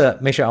would love to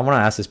make sure, I want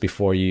to ask this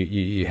before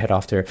you head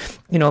off there.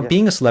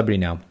 Being a celebrity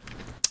now,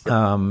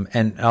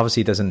 and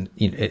obviously it doesn't,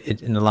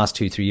 in the last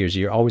 2-3 years,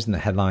 you're always in the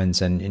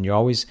headlines, and you're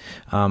always,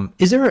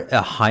 is there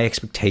a high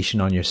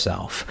expectation on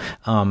yourself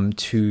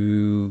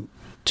to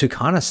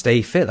kind of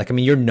stay fit? Like, I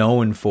mean, you're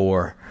known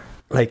for,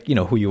 like,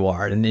 who you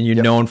are, and then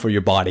you're known for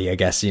your body, I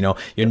guess, you're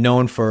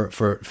known for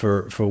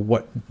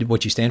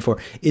what you stand for.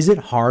 Is it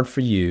hard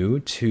for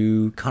you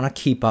to kind of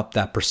keep up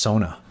that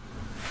persona?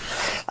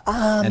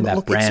 And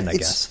that brand, I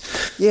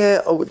guess.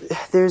 Yeah,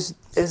 there's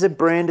a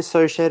brand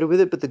associated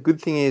with it, but the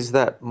good thing is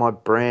that my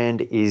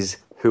brand is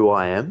who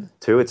I am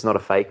too. It's not a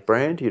fake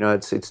brand,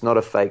 it's not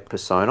a fake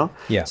persona.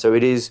 Yeah. So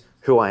it is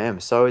who I am.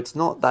 So it's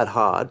not that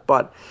hard,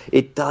 but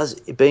it does,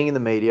 being in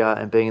the media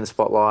and being in the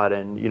spotlight,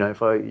 and you know,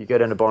 if you go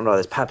down to Bondi,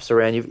 there's paps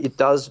around you, it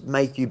does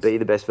make you be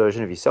the best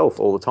version of yourself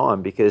all the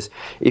time. Because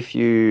if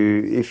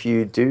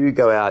you do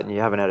go out and you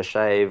haven't had a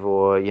shave,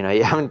 or you know,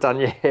 you haven't done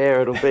your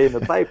hair, it'll be in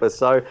the paper.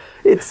 So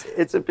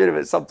it's a bit of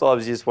it.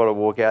 Sometimes you just want to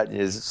walk out in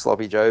your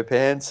sloppy Joe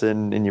pants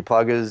and in your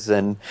pluggers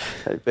and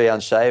be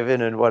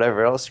unshaven and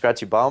whatever else,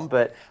 scratch your bum,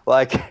 but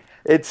like,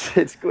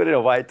 it's good in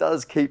a way. It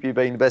does keep you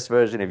being the best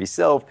version of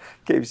yourself,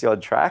 keeps you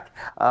on track.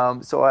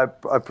 So I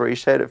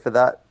appreciate it for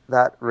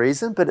that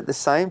reason. But at the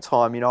same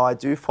time, you know, I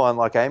do find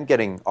like I am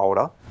getting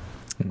older.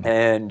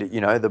 And,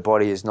 you know, the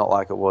body is not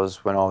like it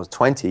was when I was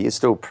 20. It's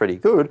still pretty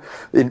good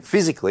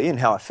physically in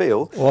how I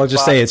feel. Well, I'll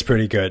just say it's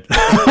pretty good.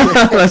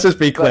 Let's just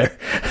be clear.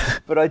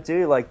 But I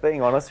do, like,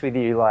 being honest with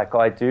you, like,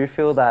 I do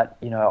feel that,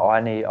 you know,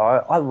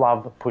 I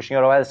love pushing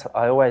it.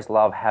 I always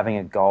love having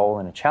a goal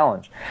and a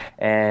challenge.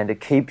 And it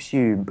keeps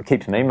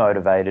me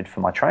motivated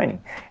for my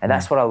training. And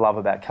that's what I love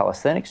about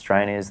calisthenics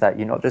training, is that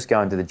you're not just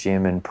going to the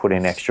gym and putting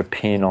an extra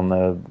pin on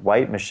the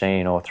weight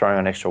machine or throwing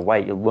on extra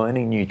weight. You're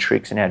learning new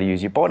tricks and how to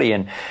use your body.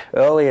 And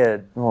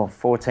earlier,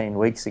 14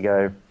 weeks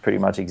ago, pretty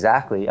much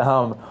exactly,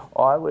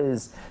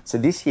 so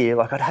this year,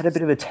 like, I'd had a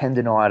bit of a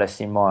tendonitis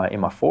in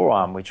my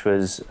forearm, which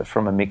was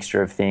from a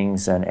mixture of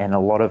things and a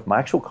lot of my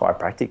actual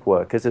chiropractic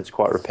work, because it's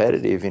quite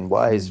repetitive in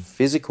ways,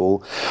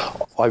 physical.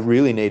 I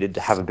really needed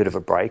to have a bit of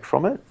a break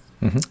from it.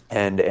 Mm-hmm.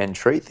 and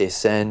treat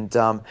this, and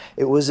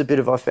it was a bit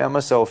of, I found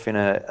myself in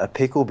a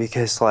pickle,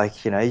 because,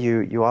 like, you know,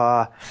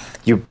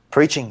 you're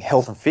preaching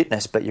health and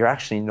fitness, but you're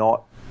actually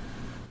not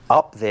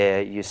up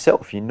there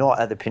yourself. You're not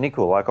at the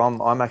pinnacle. Like,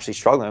 I'm actually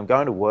struggling. I'm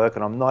going to work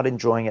and I'm not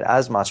enjoying it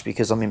as much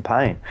because I'm in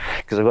pain,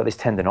 because I've got this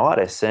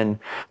tendonitis, and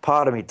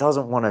part of me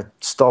doesn't want to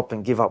stop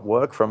and give up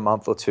work for a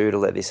month or two to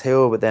let this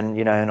heal. But then,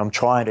 you know, and I'm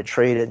trying to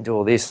treat it and do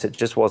all this, it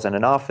just wasn't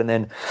enough. And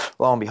then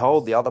lo and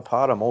behold, the other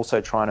part, I'm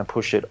also trying to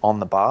push it on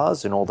the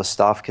bars and all the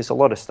stuff, because a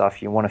lot of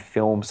stuff you want to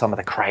film some of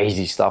the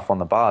crazy stuff on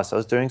the bars. So I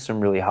was doing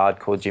some really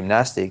hardcore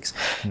gymnastics,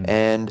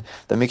 and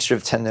the mixture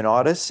of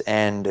tendonitis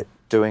and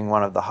doing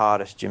one of the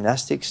hardest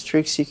gymnastics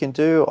tricks you can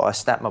do, I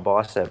snapped my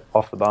bicep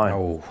off the bone.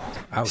 Oh,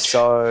 ouch.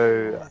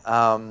 So,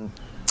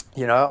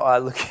 you know, I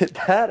look at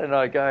that and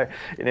I go,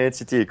 in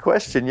answer to your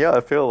question, yeah, I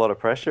feel a lot of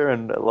pressure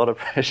and I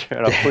push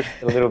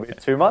it a little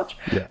bit too much.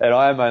 Yeah. And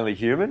I am only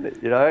human,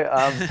 you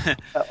know.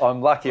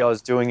 I'm lucky I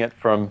was doing it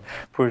from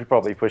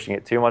probably pushing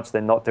it too much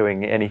than not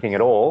doing anything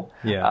at all.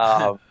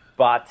 Yeah.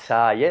 But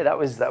that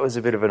was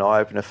a bit of an eye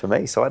opener for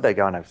me. So I had to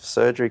go and have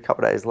surgery a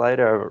couple of days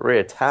later,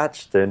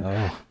 reattached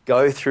and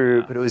go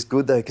through. But it was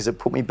good though, because it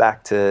put me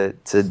back to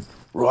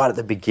right at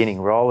the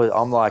beginning, where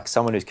I'm like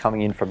someone who's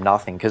coming in from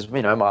nothing, because,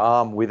 you know, my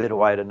arm withered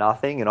away to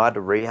nothing, and I had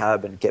to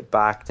rehab and get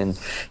back and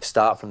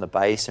start from the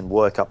base and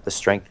work up the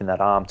strength in that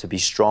arm to be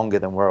stronger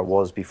than where it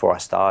was before I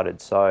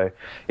started. So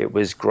it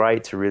was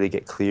great to really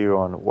get clear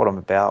on what I'm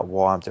about,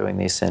 why I'm doing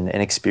this, and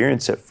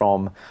experience it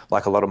from,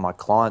 like, a lot of my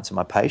clients and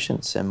my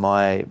patients and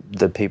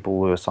the people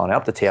who are signing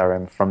up to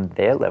TRM from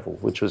their level,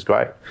 which was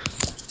great.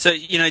 So,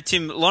 you know,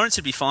 Tim, Lawrence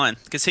would be fine,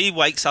 because he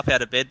wakes up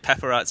out of bed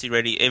paparazzi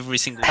ready every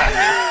single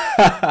day.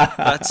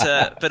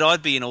 But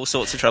I'd be in all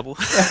sorts of trouble.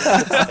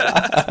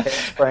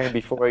 Spraying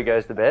before he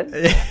goes to bed.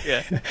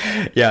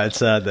 Yeah, it's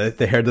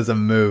the hair doesn't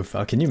move.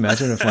 Can you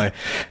imagine if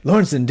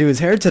Lawrence didn't do his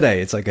hair today?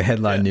 It's like a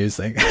headline news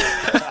thing.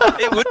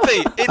 It would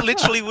be. It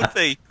literally would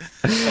be.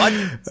 On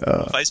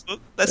Facebook,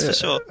 that's for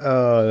sure.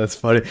 Oh, that's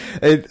funny.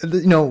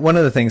 You know, one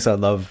of the things I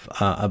love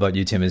about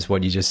you, Tim, is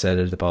what you just said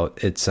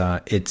about it's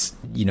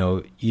you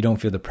know, you don't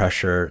feel the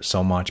pressure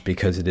so much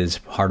because it is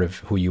part of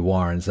who you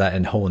are, and it's that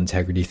and whole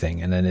integrity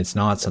thing. And then it's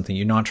not something,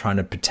 you're not trying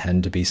to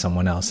pretend to be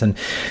someone else. And,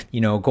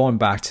 you know, going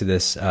back to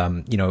this,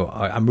 you know,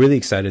 I'm really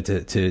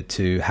excited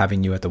to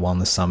having you at the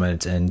Wellness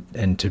Summit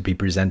and to be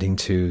presenting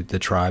to the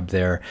tribe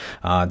there.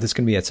 This is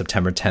going to be at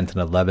September 10th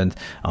and 11th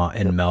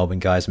in Melbourne,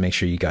 guys. Make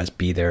sure you guys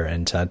be there.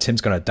 And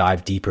Tim's going to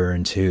dive deeper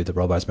into the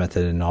Robards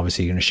method, and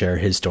obviously going to share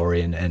his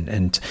story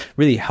and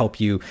really help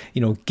you,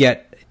 you know,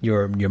 get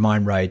your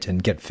mind right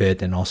and get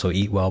fit and also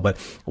eat well. But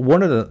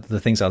one of the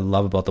things I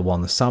love about the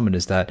Wellness Summit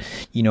is that,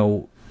 you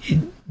know,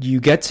 you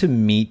get to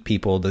meet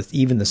people,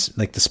 even the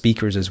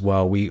speakers as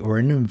well. We're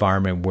in an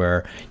environment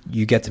where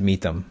you get to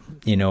meet them.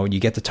 You know, you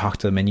get to talk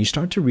to them, and you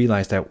start to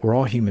realize that we're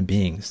all human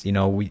beings. You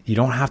know, you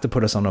don't have to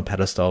put us on a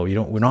pedestal.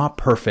 We're not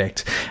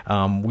perfect.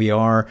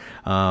 We're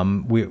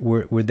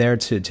there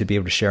to be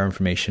able to share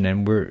information,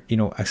 and we're, you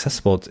know,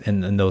 accessible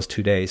in those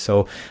 2 days.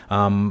 So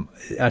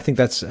I think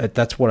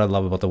that's what I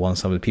love about the Wellness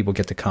Summit. People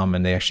get to come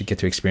and they actually get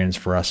to experience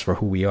for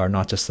who we are,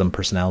 not just some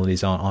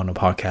personalities on a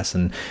podcast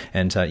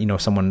and you know,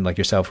 someone like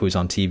yourself who's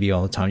on TV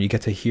all the time. You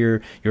get to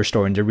hear your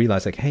story and to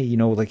realize, like, hey, you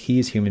know, like, he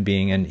is a human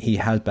being and he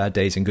has bad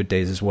days and good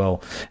days as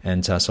well.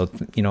 And so,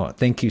 you know,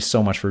 thank you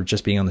so much for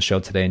just being on the show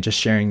today and just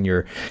sharing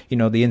your, you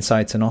know, the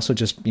insights, and also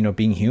just, you know,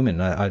 being human.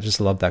 I just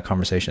love that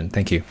conversation.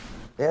 Thank you.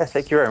 Yeah,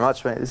 thank you very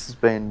much, mate. This has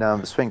been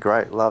it's been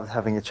great. Loved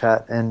having a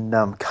chat, and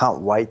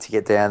can't wait to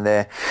get down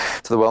there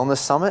to the Wellness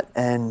Summit.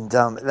 And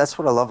that's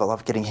what I love. I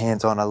love getting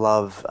hands on. I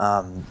love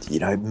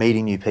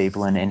meeting new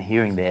people and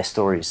hearing their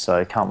stories.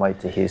 So can't wait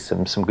to hear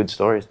some good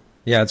stories.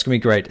 Yeah, it's going to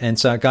be great. And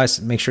so,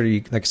 guys, make sure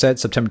you, like I said,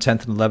 September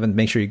 10th and 11th,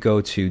 make sure you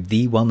go to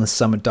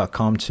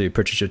thewellnesssummit.com to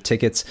purchase your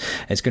tickets.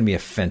 It's going to be a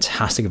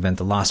fantastic event.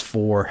 The last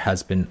 4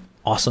 has been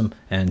awesome,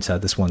 and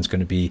this one's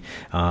going to be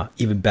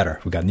even better.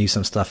 We got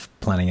some stuff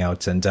planning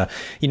out, and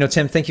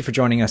Tim, thank you for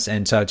joining us.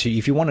 And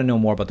if you want to know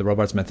more about the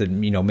Robarts Method,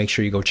 make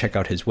sure you go check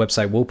out his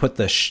website. We'll put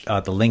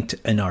the link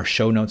in our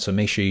show notes, so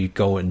make sure you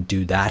go and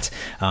do that.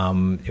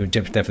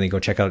 Definitely go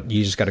check out.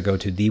 You just got to go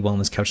to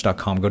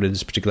thewellnesscouch.com, go to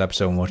this particular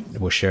episode, and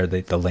we'll share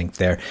the link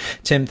there.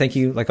 Tim, thank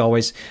you like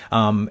always.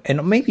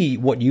 And maybe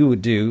what you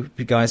would do,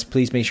 guys,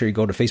 please make sure you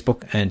go to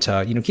Facebook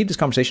and keep this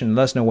conversation and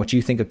let us know what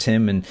you think of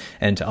Tim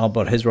and all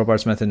about his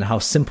Robarts Method and how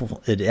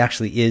simple it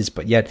actually is,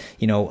 but yet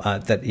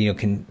that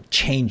can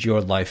change your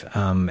life.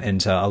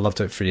 And I'd love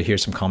for you to hear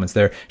some comments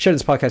there. Share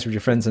this podcast with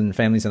your friends and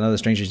families and other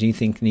strangers you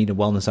think need a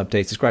wellness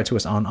update. Subscribe to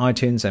us on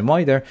iTunes, and while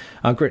you're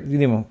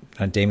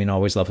there, Damien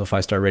always loved a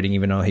 5-star rating,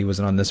 even though he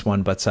wasn't on this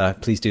one. But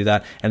please do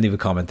that and leave a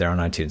comment there on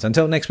iTunes.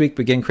 Until next week,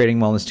 begin creating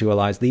wellness to our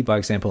lives. Lead by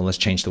example, and let's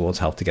change the world's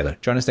health together.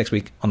 Join us next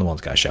week on the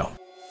Wellness Guy Show.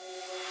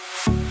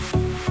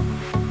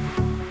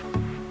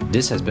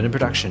 This has been a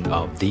production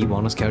of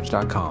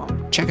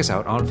TheWellnessCouch.com. Check us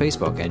out on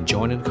Facebook and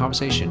join in the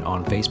conversation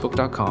on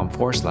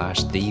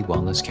Facebook.com/The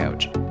Wellness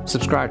Couch.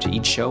 Subscribe to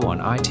each show on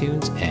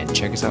iTunes and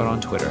check us out on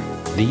Twitter.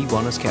 The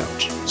Wellness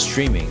Couch,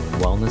 streaming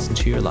wellness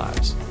into your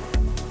lives.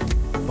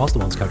 Whilst the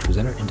Wellness Couch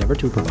presenter endeavor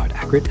to provide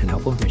accurate and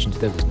helpful information to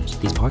their listeners,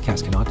 these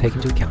podcasts cannot take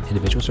into account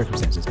individual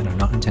circumstances and are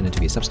not intended to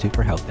be a substitute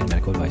for health and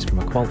medical advice from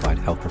a qualified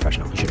health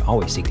professional. You should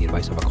always seek the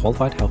advice of a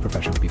qualified health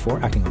professional before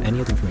acting on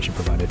any of the information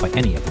provided by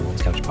any of the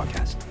Wellness Couch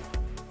podcasts.